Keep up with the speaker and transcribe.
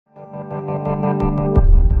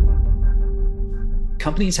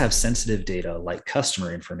Companies have sensitive data like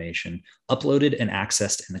customer information uploaded and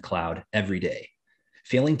accessed in the cloud every day.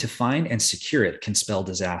 Failing to find and secure it can spell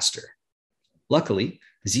disaster. Luckily,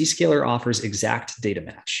 Zscaler offers Exact Data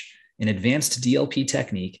Match, an advanced DLP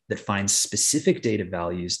technique that finds specific data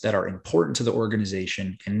values that are important to the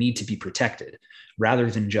organization and need to be protected, rather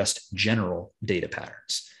than just general data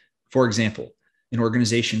patterns. For example, an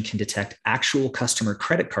organization can detect actual customer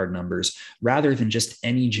credit card numbers rather than just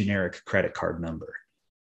any generic credit card number.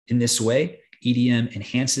 In this way, EDM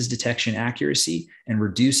enhances detection accuracy and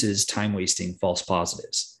reduces time-wasting false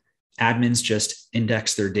positives. Admins just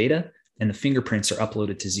index their data, and the fingerprints are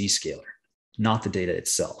uploaded to Zscaler, not the data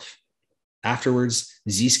itself. Afterwards,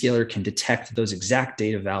 Zscaler can detect those exact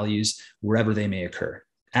data values wherever they may occur,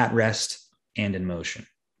 at rest and in motion.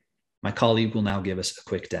 My colleague will now give us a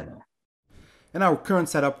quick demo. In our current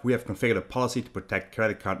setup, we have configured a policy to protect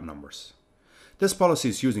credit card numbers. This policy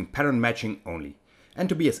is using pattern matching only, and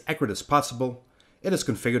to be as accurate as possible, it is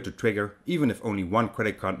configured to trigger even if only one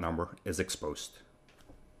credit card number is exposed.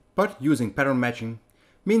 But using pattern matching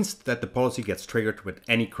means that the policy gets triggered with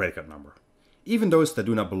any credit card number, even those that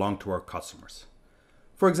do not belong to our customers.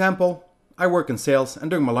 For example, I work in sales, and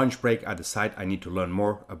during my lunch break I decide I need to learn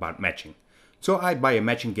more about matching, so I buy a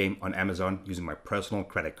matching game on Amazon using my personal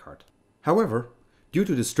credit card. However, due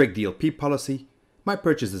to the strict DLP policy, my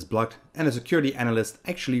purchase is blocked and a security analyst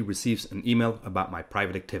actually receives an email about my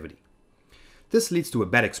private activity. This leads to a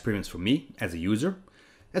bad experience for me as a user,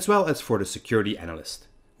 as well as for the security analyst,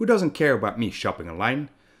 who doesn't care about me shopping online,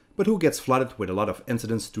 but who gets flooded with a lot of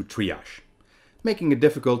incidents to triage, making it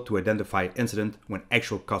difficult to identify an incident when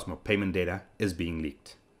actual customer payment data is being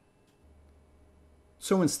leaked.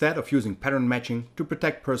 So instead of using pattern matching to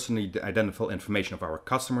protect personally identifiable information of our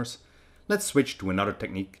customers, let's switch to another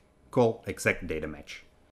technique called Exact Data Match.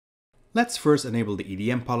 Let's first enable the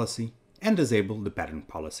EDM policy and disable the pattern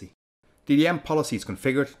policy. The EDM policy is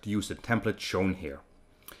configured to use the template shown here.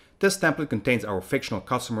 This template contains our fictional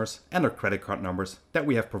customers and their credit card numbers that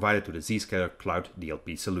we have provided to the Zscaler Cloud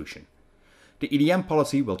DLP solution. The EDM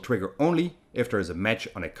policy will trigger only if there is a match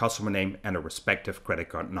on a customer name and a respective credit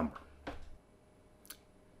card number.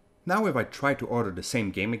 Now if I try to order the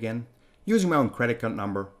same game again, using my own credit card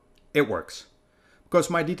number, it works, because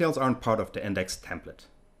my details aren't part of the index template.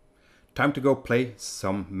 Time to go play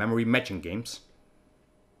some memory matching games.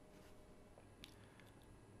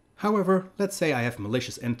 However, let's say I have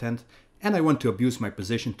malicious intent and I want to abuse my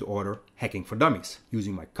position to order Hacking for Dummies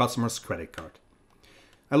using my customer's credit card.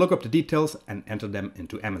 I look up the details and enter them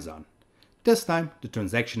into Amazon. This time the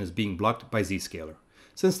transaction is being blocked by Zscaler,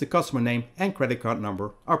 since the customer name and credit card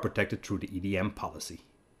number are protected through the EDM policy.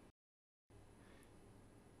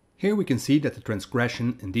 Here we can see that the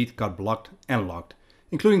transgression indeed got blocked and logged,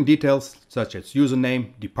 including details such as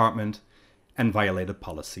username, department, and violated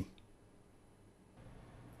policy.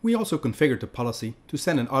 We also configured the policy to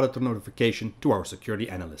send an auditor notification to our security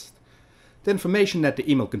analyst. The information that the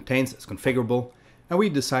email contains is configurable, and we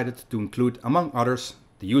decided to include, among others,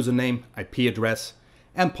 the username, IP address,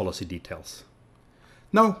 and policy details.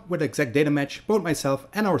 Now, with Exact Data Match, both myself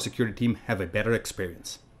and our security team have a better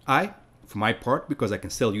experience. For my part, because I can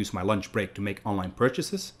still use my lunch break to make online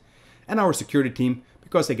purchases, and our security team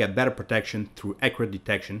because they get better protection through accurate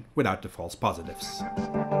detection without the false positives.